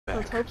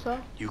Let's hope so.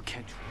 You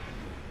can't.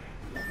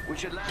 We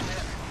should land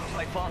there. Looks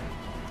like fun.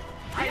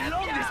 I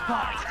love this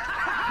part.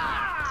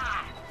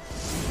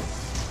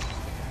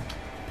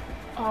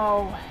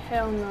 Oh,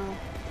 hell no.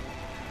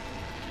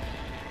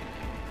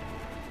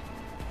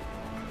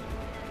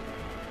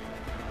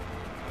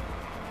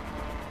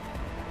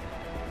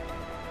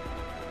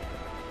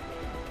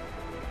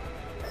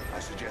 I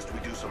suggest we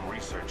do some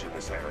research in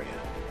this area.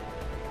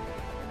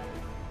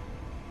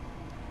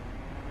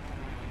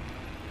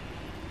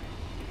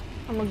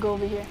 I'm gonna go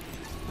over here.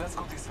 Let's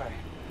go this way.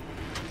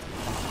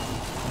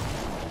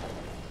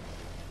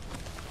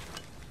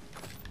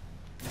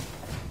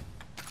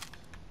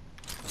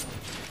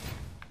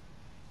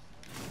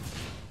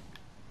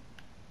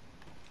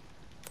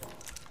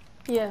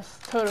 Yes,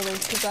 totally,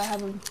 because I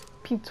have a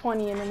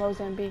P20 in the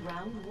Mozambique.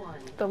 Round 1.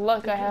 The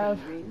luck I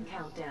have. Ring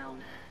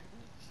countdown.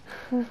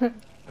 We have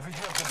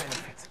the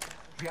benefit.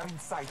 We are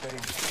inside the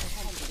ring.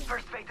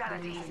 First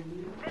fatality.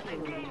 Let the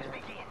games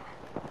begin.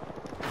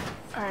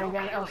 Alright, I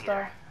got an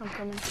L-Star. I'm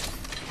coming.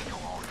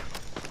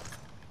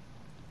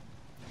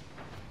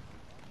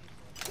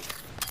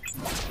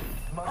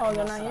 Oh,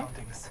 they're not here?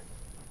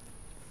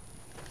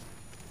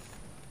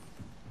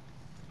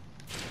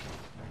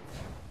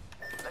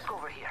 Let's go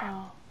over here.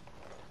 Oh.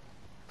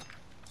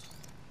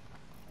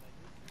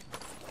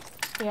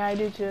 Yeah, I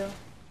do too.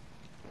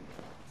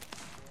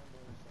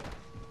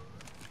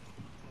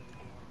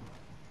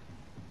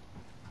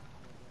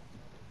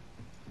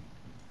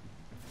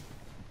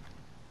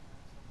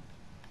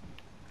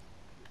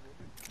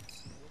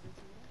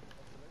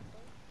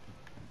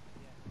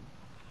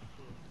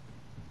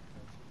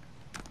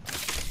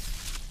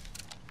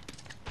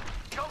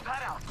 Jump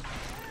that out.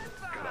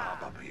 Gotta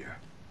hop up here.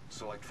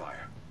 Select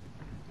fire.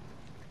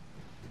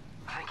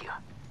 Thank you.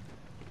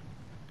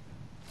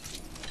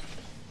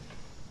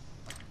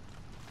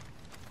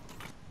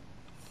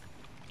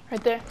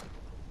 Right there.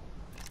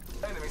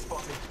 Enemy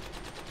spotted.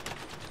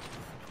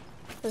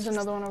 There's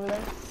another one over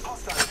there.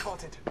 Hostile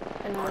spotted.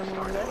 Another one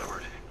over there.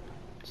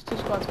 It's 2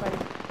 squads fighting.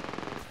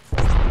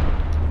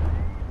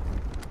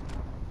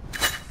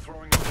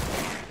 Throwing.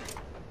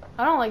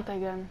 I don't like that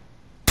gun.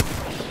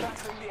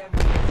 Battling the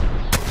enemy.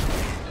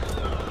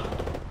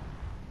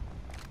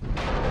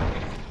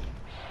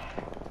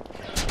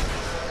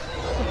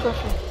 Keep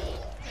pushing.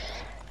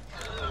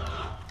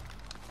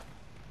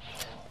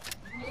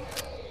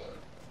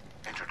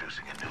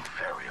 Introducing a new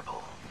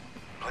variable.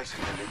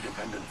 Placing an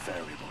independent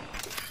variable.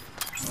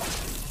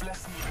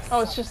 Bless me.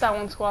 Oh, it's just that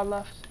one squad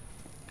left.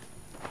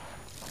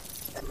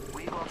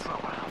 We got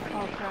trouble.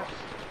 Oh crap.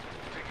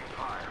 Taking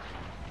fire.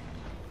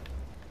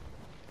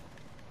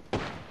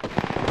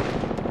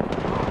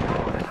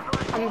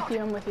 I'm with you,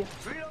 I'm with you.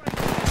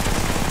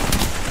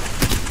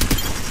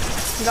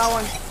 Got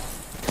one.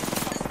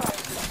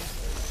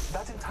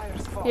 That entire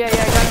spot. Yeah, I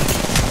got him.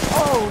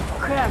 Oh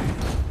crap.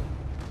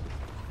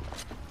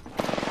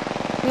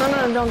 No,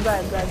 don't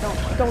die, don't.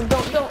 You're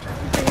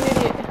an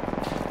idiot.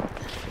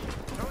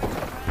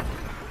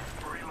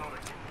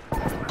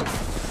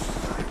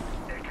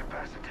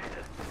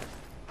 Incapacitated.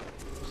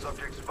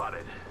 Subject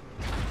spotted.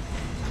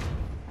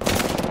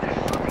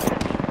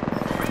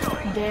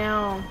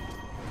 Damn.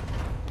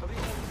 The Holy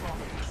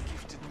Father has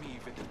gifted me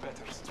with a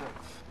better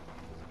strength.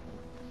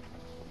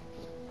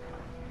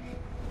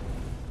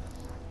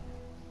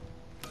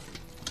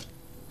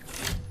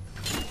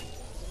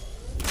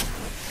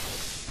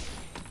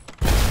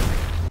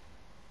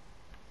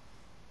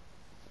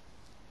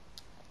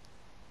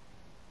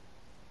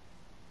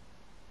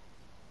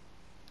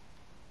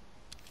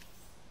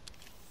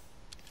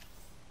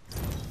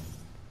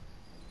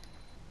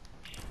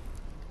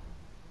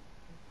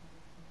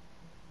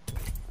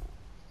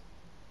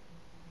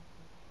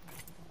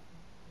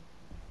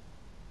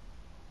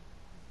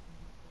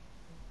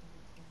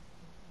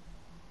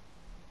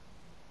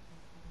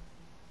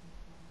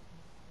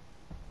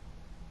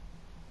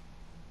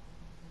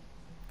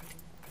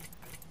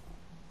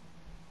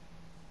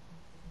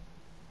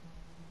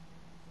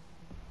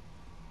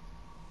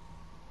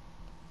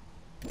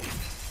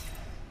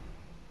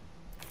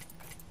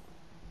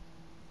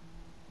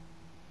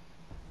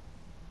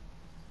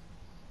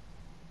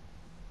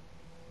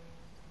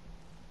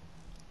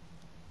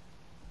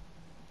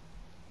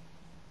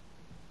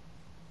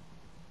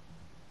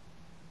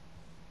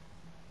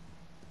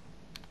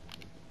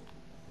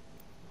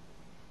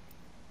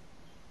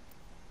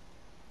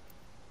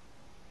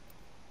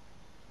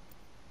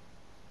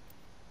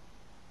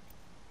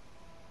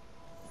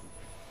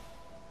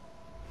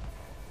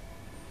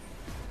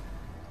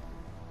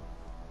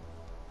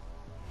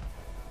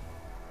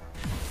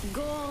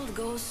 Gold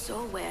goes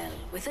so well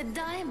with a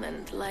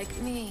diamond like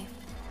me.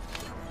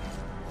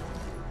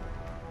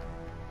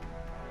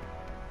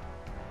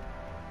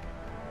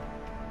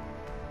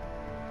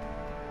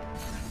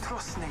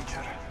 Trust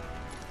nature,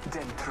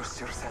 then trust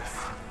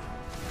yourself.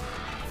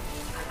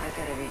 I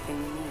got everything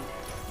you need.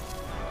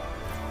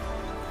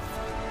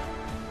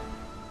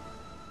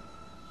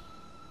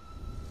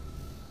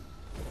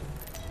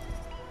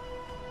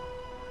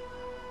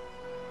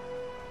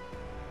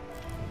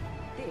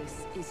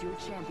 This is your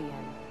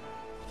champion.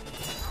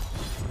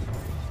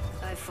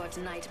 I've fought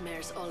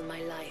nightmares all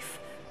my life.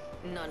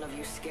 None of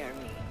you scare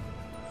me.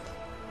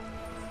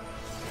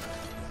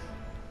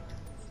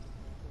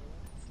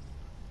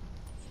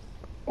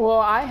 Well,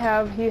 I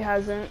have. He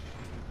hasn't.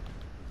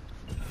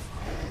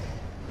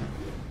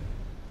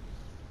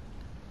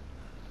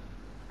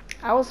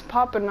 I was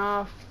popping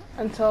off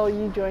until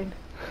you joined.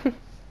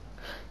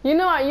 You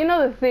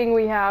know the thing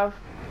we have,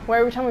 where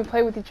every time we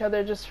play with each other,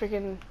 it just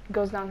freaking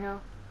goes downhill.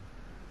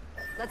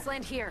 Let's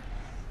land here.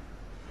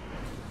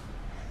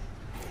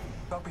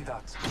 Copy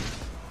that.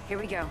 Here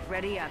we go.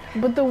 Ready up.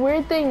 But the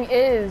weird thing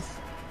is,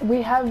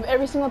 we have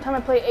every single time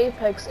I play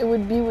Apex, it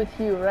would be with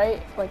you,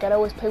 right? Like I'd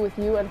always play with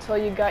you until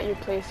you got your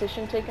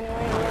PlayStation taken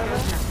away or whatever.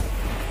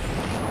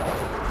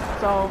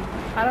 So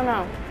I don't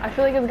know. I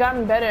feel like it's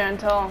gotten better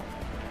until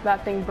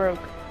that thing broke.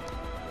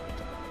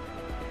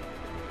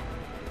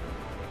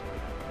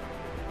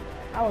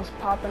 I was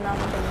popping off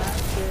with them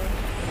last year.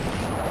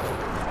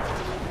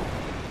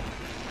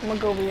 I'm gonna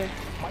go over here.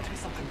 Might be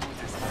something to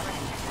this.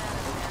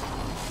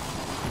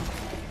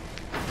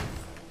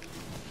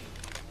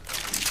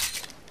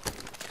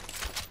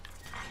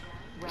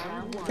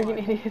 Freaking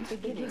idiots.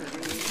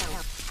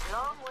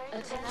 Long way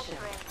to that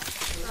train.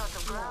 Lots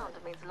of ground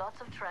means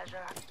lots of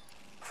treasure.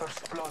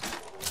 First blood.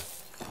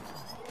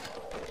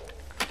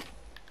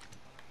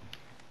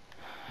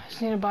 I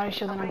just need a body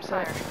shield and I'm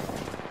set.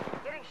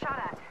 Getting shot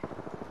at.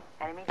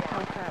 Enemy down.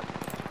 Oh crap.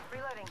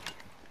 Reloading.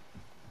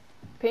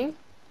 Ping?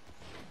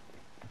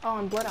 Oh,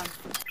 and blood on.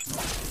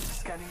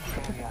 Scanning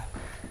the area.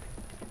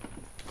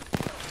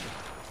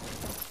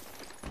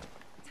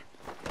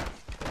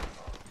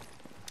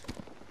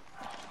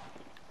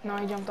 No,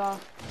 he jumped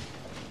off.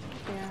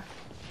 Yeah.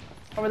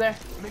 Over there.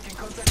 Making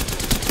contact.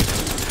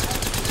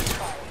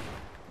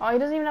 Oh, he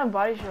doesn't even have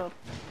body shield.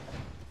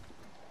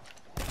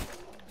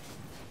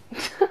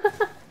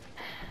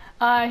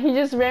 He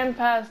just ran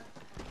past.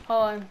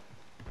 Hold on.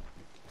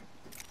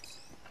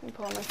 Let me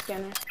pull out my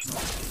scanner.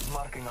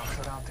 Marking our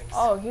surroundings.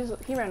 Oh,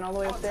 he ran all the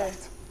way up there.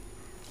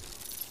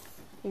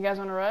 You guys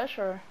want to rush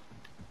or?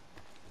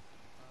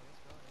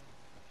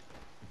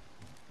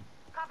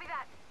 Copy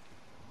that.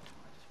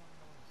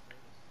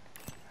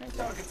 Right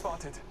there. Target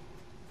spotted.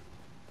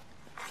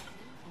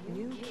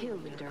 New kill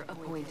leader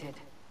appointed.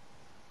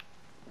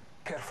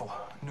 Careful,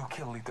 new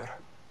kill leader.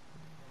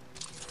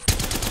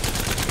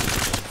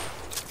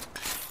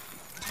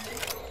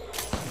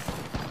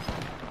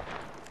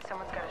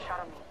 Someone's got a shot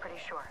on me, pretty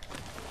sure.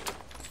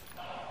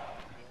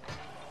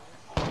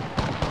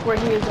 Where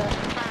he is at.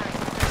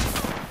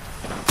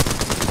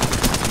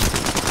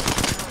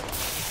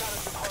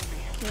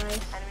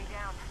 Nice. Enemy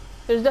down.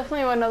 There's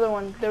definitely another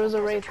one. There was a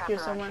There's wraith trap here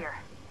around somewhere. here.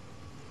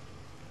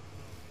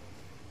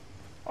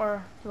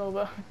 Or a little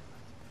bit.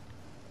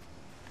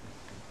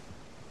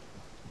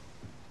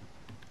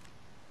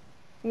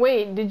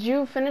 Wait, did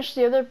you finish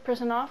the other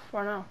person off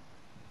or no?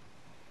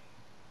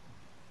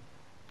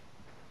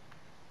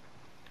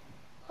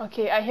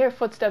 Okay, I hear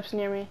footsteps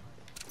near me.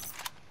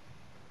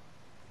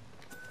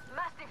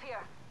 Mastiff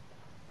here.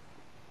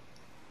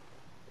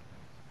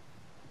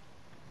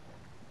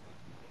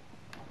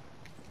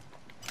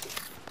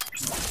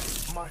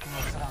 Marking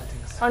our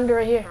surroundings. Under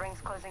right here. The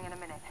ring's closing in a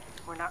minute.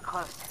 We're not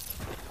close.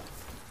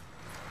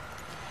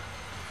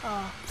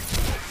 Oh.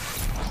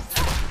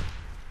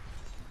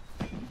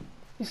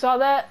 You saw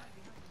that?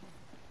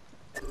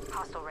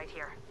 Hostile right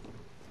here.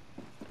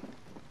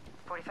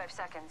 45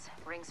 seconds.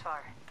 Rings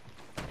far.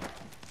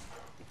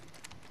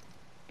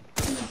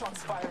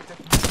 Shots fired at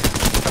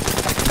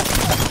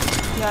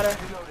Got her.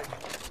 reloading.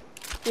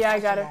 Yeah, I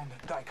got her.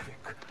 Die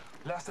quick.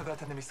 Last of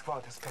that enemy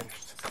squad has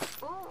perished.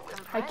 Ooh, I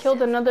impressive.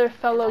 killed another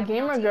fellow I'm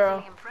gamer not girl.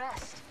 easily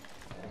impressed.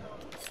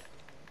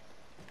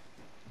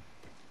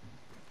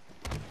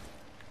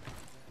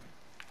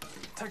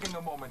 Taking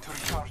a moment to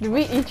recharge. Did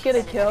we each get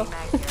a kill? Enemy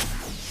mag here.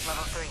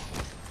 Level 3.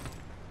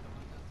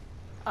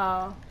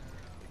 Oh.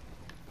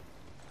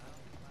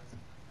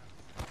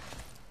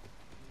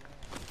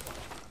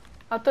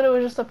 I thought it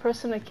was just a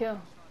person to kill.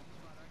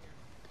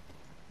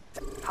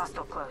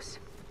 Hostile close.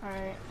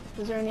 Alright.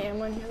 Is there any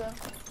ammo in here though?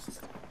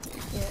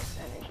 Yes,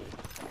 energy.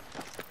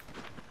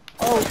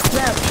 Oh,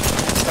 snap!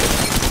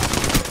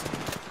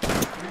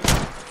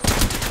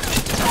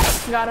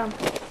 Got him.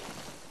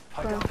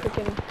 From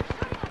freaking.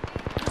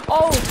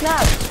 Oh,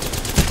 snap!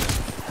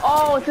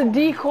 Oh, it's a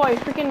decoy.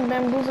 Freaking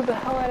bamboozled the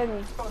hell out of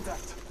me.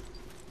 Contact.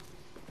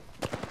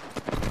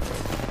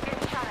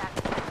 Getting shot at.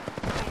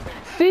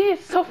 See,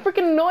 it's so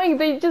freaking annoying.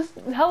 They just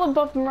hella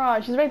buffed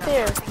Mirage. He's right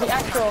there. The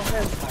actual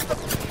him.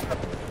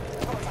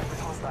 Contact with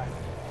hostile.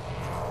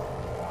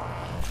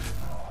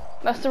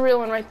 That's the real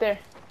one right there.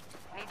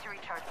 Need to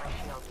recharge my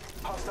shield.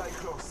 Hostile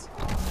close.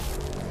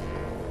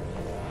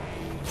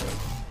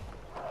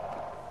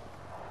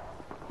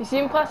 You see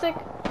him, Classic?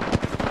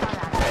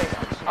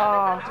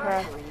 Oh,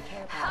 crap.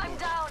 I'm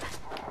down.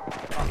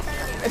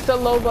 It's a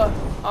Loba.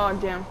 Oh,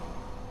 damn.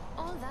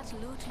 All that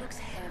loot looks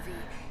heavy.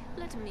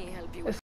 Let me help you. It's